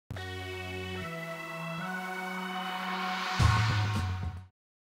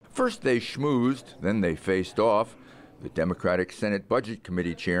First they schmoozed, then they faced off. The Democratic Senate Budget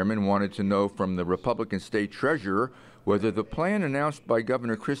Committee chairman wanted to know from the Republican State Treasurer whether the plan announced by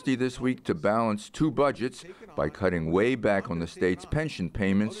Governor Christie this week to balance two budgets by cutting way back on the state's pension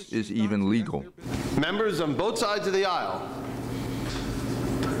payments is even legal. Members on both sides of the aisle,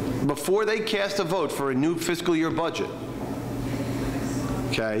 before they cast a vote for a new fiscal year budget,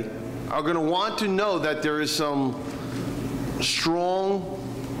 okay, are going to want to know that there is some strong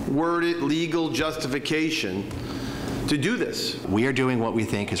worded legal justification to do this. We are doing what we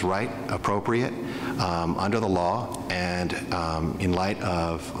think is right, appropriate, under the law, and in light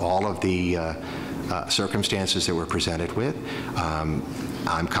of all of the circumstances that we're presented with.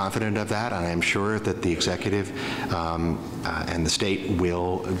 I'm confident of that, and I'm sure that the executive and the state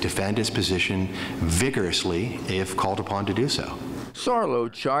will defend its position vigorously if called upon to do so. Sarlo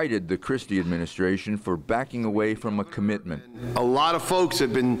chided the Christie administration for backing away from a commitment. A lot of folks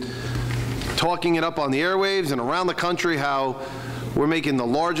have been talking it up on the airwaves and around the country how we're making the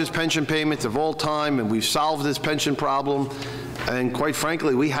largest pension payments of all time and we've solved this pension problem, and quite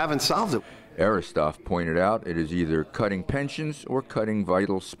frankly, we haven't solved it. Eristoff pointed out it is either cutting pensions or cutting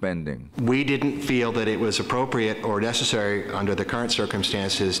vital spending. We didn't feel that it was appropriate or necessary under the current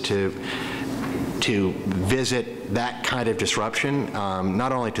circumstances to visit that kind of disruption,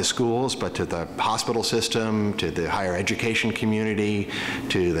 not only to schools, but to the hospital system, to the higher education community,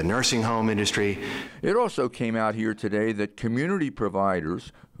 to the nursing home industry. It also came out here today that community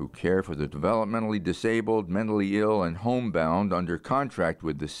providers who care for the developmentally disabled, mentally ill, and homebound under contract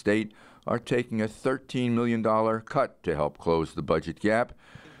with the state are taking a $13 million cut to help close the budget gap.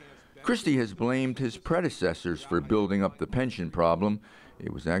 Christie has blamed his predecessors for building up the pension problem.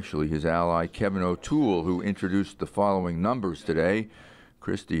 It was actually his ally Kevin O'Toole who introduced the following numbers today.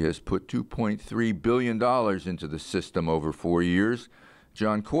 Christie has put $2.3 billion into the system over 4 years.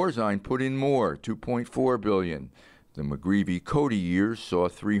 John Corzine put in more, $2.4 billion. The McGreevey-Cody years saw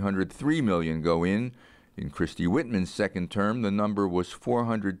 $303 million go in. In Christie Whitman's second term, the number was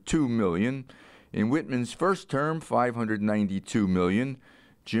 $402 million. In Whitman's first term, $592 million.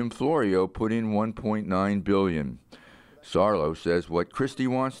 Jim Florio put in $1.9 billion. Sarlo says what Christie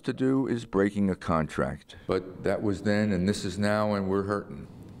wants to do is breaking a contract. But that was then, and this is now, and we're hurting.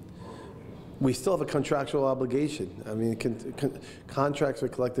 We still have a contractual obligation. I mean, contracts or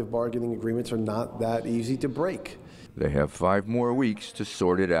collective bargaining agreements are not that easy to break. They have 5 more weeks to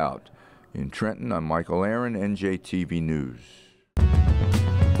sort it out. In Trenton, I'm Michael Aaron, NJTV News.